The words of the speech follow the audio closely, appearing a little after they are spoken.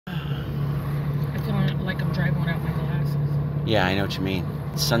Yeah, I know what you mean.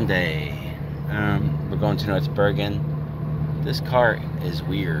 Sunday. We're going to North Bergen. This car is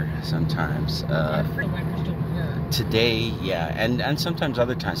weird sometimes. Today, yeah, and sometimes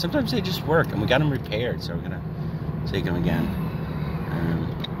other times. Sometimes they just work, and we got them repaired, so we're gonna take them again.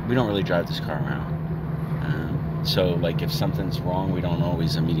 We don't really drive this car around. So, like, if something's wrong, we don't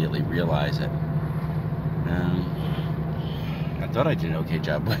always immediately realize it. I thought I did an okay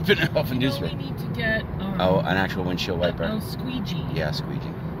job wiping it off a newspaper. We need to get... oh, an actual windshield wiper? Oh, squeegee. Yeah, squeegee.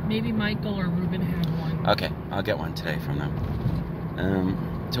 Maybe Michael or Ruben have one. Okay, I'll get one today from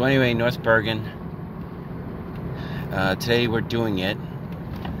them. So anyway, North Bergen. Today we're doing it.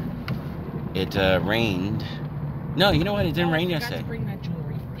 It rained. No, you know what? It didn't rain yesterday. I forgot to bring that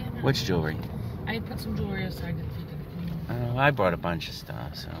jewelry. Damn it. Which jewelry? I put some jewelry aside to take it. I brought a bunch of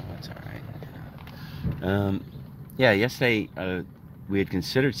stuff, so it's all right. Yeah, yesterday we had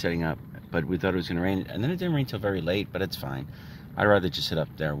considered setting up, but we thought it was going to rain, and then it didn't rain till very late, but it's fine. I'd rather just sit up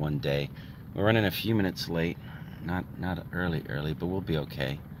there one day. We're running a few minutes late, not early, but we'll be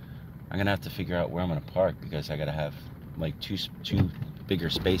okay. I'm gonna have to figure out where I'm gonna park because I gotta have like two bigger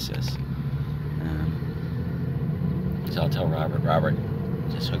spaces. So I'll tell Robert,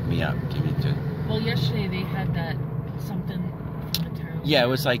 just hook me up, give me two. Well, yesterday they had that something from the town. Yeah, it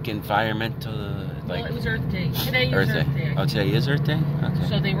was like environmental. Like, well, it was Earth Day. Today is Earth Day. Oh, today is Earth Day? Okay.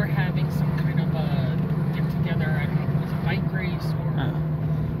 So they were having some kind of a get-together. I don't know if it was a bike race or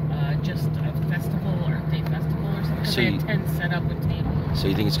just a festival, Earth Day festival or something. So they had tents set up with tables. So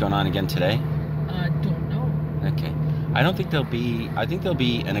you think it's going on again today? Don't know. Okay. I don't think there'll be... I think there'll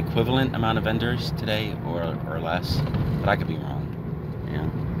be an equivalent amount of vendors today or less. But I could be wrong. Yeah.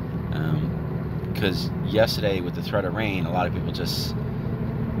 Because yesterday with the threat of rain, a lot of people just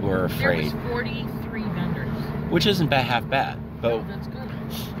were afraid. There was 43 vendors. Which isn't half bad. But, oh, that's good.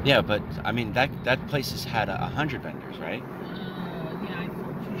 Yeah, but I mean that place has had 100 vendors, right? Yeah, I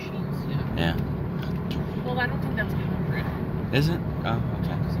thought 2 sheets. Yeah. Yeah. Well, I don't think that's 100. Is it? Oh,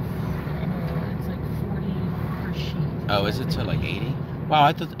 okay. It's like 40 per sheet. Oh, is it so like 80? Wow,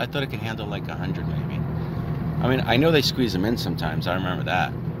 I thought it could handle like 100 maybe. I mean, I know they squeeze them in sometimes. I remember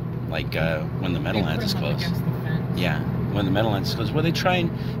that. Like when the Meadowlands is closed. Yeah, when the Meadowlands is closed. Well, they try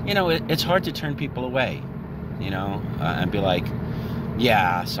and, you know, it's hard to turn people away, you know, and be like,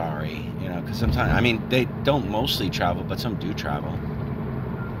 yeah, sorry, you know, because sometimes, I mean, they don't mostly travel, but some do travel.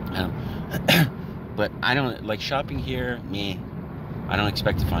 But I don't, like shopping here, I don't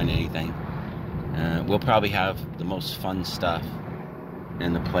expect to find anything. We'll probably have the most fun stuff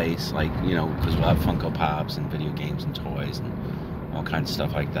in the place, like, you know, because we'll have Funko Pops and video games and toys and all kinds of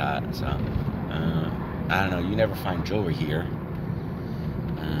stuff like that. So, I don't know, you never find jewelry here.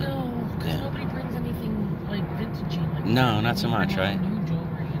 No, because nobody brings anything like vintagey. Like no, not so much, right? New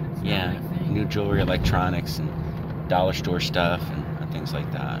jewelry and it's yeah, new jewelry, electronics, and dollar store stuff and things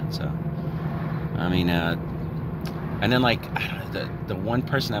like that. So, I mean, and then like the one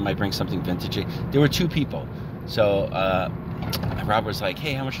person that might bring something vintagey. There were 2 people, so Rob was like,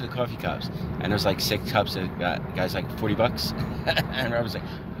 "Hey, how much are the coffee cups?" And there's like 6 cups. That guy's like $40, and Rob was like,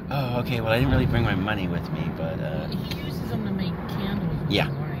 "Oh, okay. Well, I didn't really bring my money with me, but." He uses them to make candles. Yeah.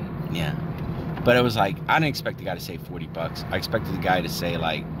 Right? Yeah. But it was like I didn't expect the guy to say $40. I expected the guy to say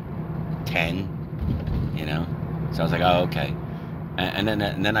like 10. You know. So I was like, "Oh, okay." And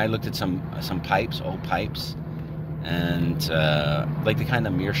then I looked at some pipes, old pipes, and like the kind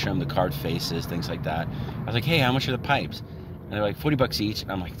of meerschaum, the carved faces, things like that. I was like, "Hey, how much are the pipes?" And they're like $40 each.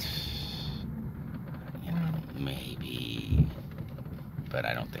 And I'm like, you know, maybe, but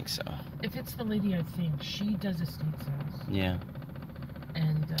I don't think so. If it's the lady, I think she does estate sales. Yeah.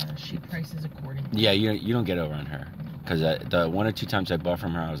 And she prices accordingly. Yeah, you don't get over on her. Because the 1 or 2 times I bought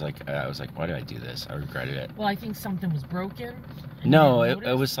from her, I was like, why did I do this? I regretted it. Well, I think something was broken. No,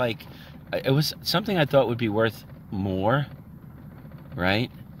 it was like, it was something I thought would be worth more,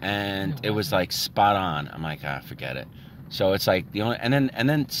 right? And it was like spot on. I'm like, forget it. So it's like the only, and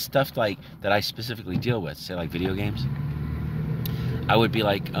then stuff like that I specifically deal with, say like video games. I would be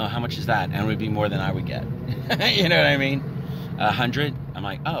like, oh, how much is that? And it would be more than I would get. You know what I mean? 100. I'm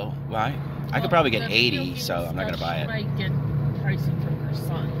like, oh, well, I could probably get 80, so I'm not gonna buy it. She might get pricing from her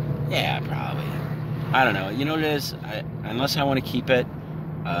son. Yeah, probably. I don't know. You know what it is? Unless I want to keep it,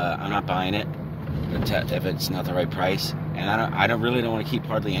 I'm not buying it. If it's not the right price, and I don't really want to keep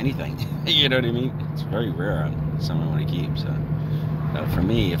hardly anything. You know what I mean? It's very rare on something I want to keep. So for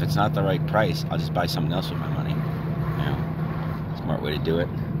me, if it's not the right price, I'll just buy something else with my money. You know, smart way to do it.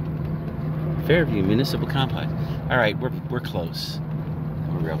 Fairview Municipal Complex. All right, we're close.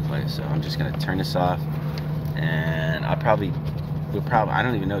 We're real close. So I'm just gonna turn this off, and we'll probably. I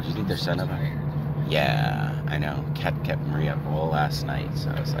don't even know. Do you think they're setting up? Yeah, I know. Cat kept Marie up all last night, so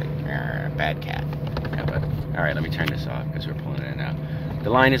I was like, bad cat. Yeah, but all right, let me turn this off because we're pulling it out. The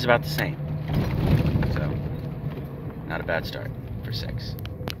line is about the same, so not a bad start for 6.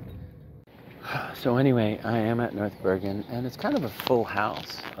 So anyway, I am at North Bergen, and it's kind of a full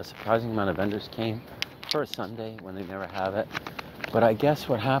house. A surprising amount of vendors came for a Sunday when they never have it. But I guess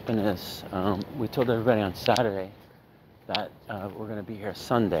what happened is we told everybody on Saturday that we're going to be here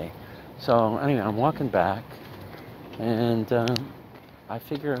Sunday. So anyway, I'm walking back, and I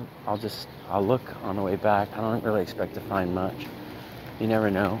figure I'll look on the way back. I don't really expect to find much. You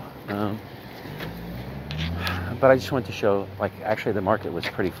never know. But I just wanted to show, like, actually the market was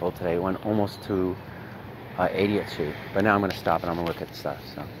pretty full today. It went almost to 80th Street. But now I'm going to stop and I'm going to look at the stuff.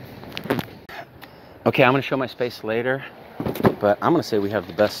 So, okay, I'm going to show my space later. But I'm going to say we have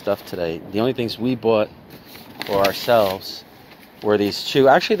the best stuff today. The only things we bought for ourselves were these 2.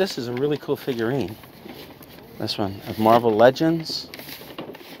 Actually, this is a really cool figurine. This one of Marvel Legends.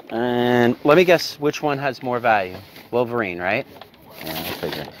 And let me guess which one has more value. Wolverine, right? Yeah, I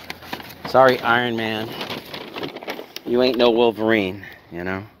figured. Sorry, Iron Man. You ain't no Wolverine, you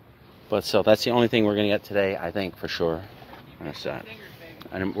know? But so that's the only thing we're going to get today, I think, for sure. That's that.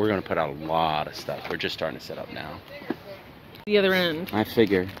 And we're going to put out a lot of stuff. We're just starting to set up now. The other end. I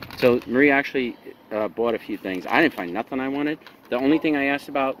figured. So Marie actually bought a few things. I didn't find nothing I wanted. The only thing I asked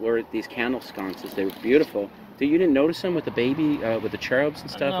about were these candle sconces. They were beautiful. You didn't notice them with the baby, with the cherubs and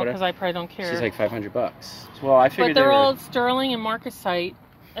stuff? No, because I probably don't care. This is like $500. Well, I figured but they're all sterling and Marcasite,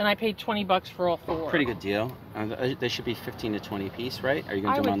 and I paid $20 for all 4. Pretty good deal. They should be 15 to 20 a piece, right? Are you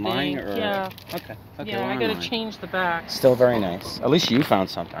going to do them online? Think, or? Yeah. Okay. Yeah, I got to change the back. Still very nice. At least you found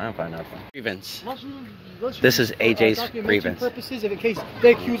something. I don't find nothing. Grievance. This is AJ's grievance. Purposes, if in case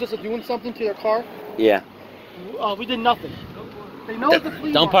they accuse us of doing something to their car. Yeah. We did nothing. They know the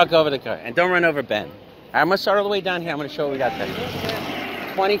flea Don't market. park over the car. And don't run over Ben. I'm going to start all the way down here. I'm going to show what we got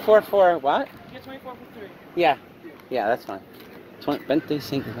there. 24 for what? You get 24 for 3. Yeah. Yeah, that's fine. 24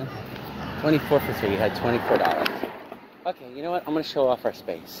 for 3. You had $24. Okay, you know what? I'm going to show off our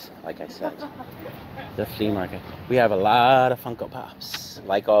space, like I said. The flea market. We have a lot of Funko Pops,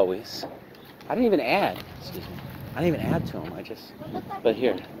 like always. I didn't even add. Excuse me. I didn't even add to them. But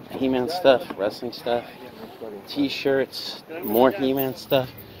here, He-Man stuff, wrestling stuff, T-shirts, more He-Man stuff.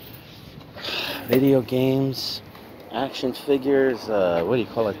 Video games, action figures, what do you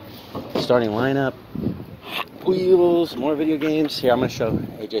call it? Starting lineup, wheels, more video games. Here, I'm going to show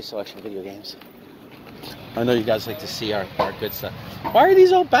AJ's selection of video games. I know you guys like to see our good stuff. Why are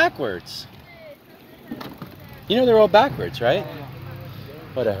these all backwards? You know they're all backwards, right?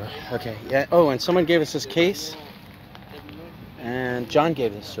 Whatever. Okay, yeah. Oh, and someone gave us this case. And John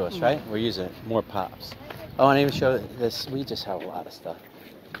gave this to us, right? We're using it. More pops. Oh, and I even show this. We just have a lot of stuff.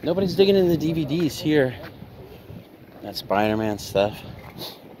 Nobody's digging in the DVDs here. That's Spider-Man stuff.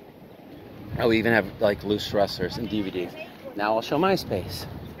 Oh, we even have like loose wrestlers and DVDs. Now I'll show my space.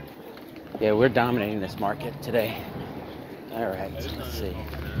 Yeah, we're dominating this market today. All right, let's see.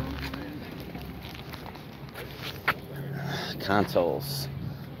 Consoles.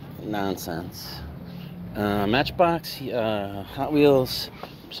 Nonsense. Matchbox, Hot Wheels,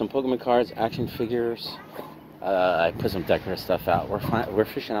 some Pokemon cards, action figures. I put some decorative stuff out. We're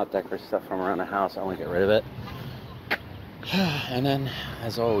fishing out decorative stuff from around the house. I want to get rid of it. And then,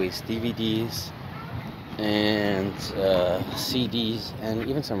 as always, DVDs and CDs and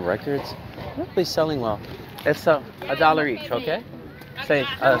even some records. Not really selling well. It's $1 each, okay? Say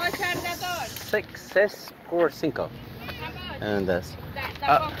 6 por 5. And this.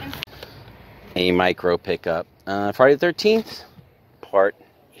 A micro pickup. Friday the 13th, Part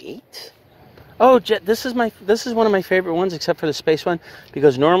 8. Oh, this is one of my favorite ones, except for the space one,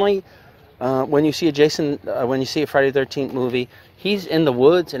 because normally when you see a Friday the 13th movie, he's in the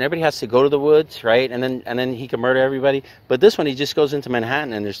woods and everybody has to go to the woods, right? And then he can murder everybody. But this one, he just goes into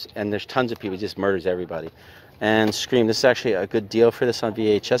Manhattan and there's tons of people. He just murders everybody. And Scream. This is actually a good deal for this on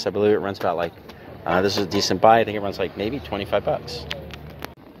VHS. I believe it runs about like this is a decent buy. I think it runs like maybe $25.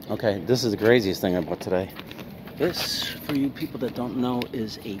 Okay, this is the craziest thing I bought today. This, for you people that don't know,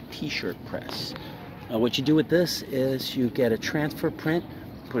 is a t-shirt press. What you do with this is you get a transfer print,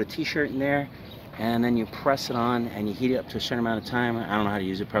 put a t-shirt in there, and then you press it on and you heat it up to a certain amount of time. I don't know how to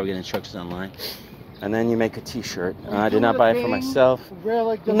use it, probably get instructions online. And then you make a t-shirt. I did not buy it for myself.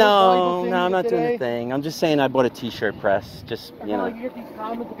 No, I'm not doing the thing. I'm just saying I bought a t-shirt press. Just, you know. You get these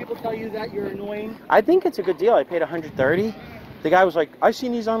comments, people tell you that you're annoying. I think it's a good deal. I paid $130. The guy was like, I've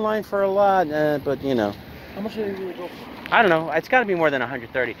seen these online for a lot, but you know. How much did they really go for? I don't know. It's got to be more than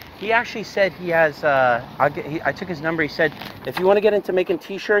 $130. He actually said he has. I took his number. He said, if you want to get into making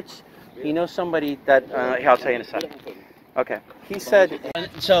T-shirts, he knows somebody that, here, I'll tell you in a second. Okay. He said,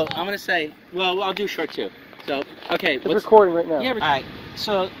 so I'm going to say, well, I'll do short too. So, okay. It's recording right now. Yeah, all right.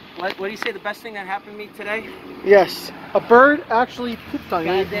 So, what do you say the best thing that happened to me today? Yes. A bird actually pooped on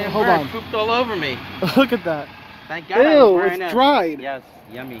you. Goddamn Hold bird on. pooped all over me. Look at that. Thank God. Ew, it's dried. Yes,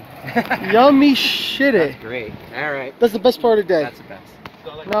 yummy. Yummy shitty. That's great. All right. That's the best part of the day. That's the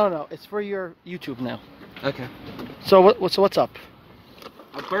best. No, it's for your YouTube now. Okay. So what's up?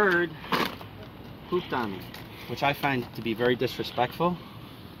 A bird pooped on me, which I find to be very disrespectful.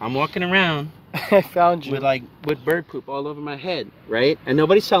 I'm walking around I found you. with bird poop all over my head, right? And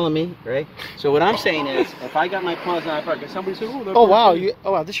nobody's telling me, right? So what I'm saying is, if I got my paws on that bird, somebody said, oh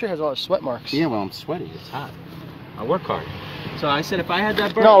wow, this shirt has a lot of sweat marks. Yeah, well, I'm sweaty. It's hot. I work hard. So I said, if I had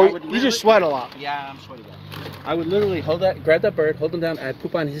that bird, no, I would you just sweat a lot. Yeah, I'm sweaty. I would literally grab that bird, hold him down, I'd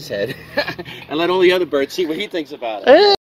poop on his head, and let all the other birds see what he thinks about it.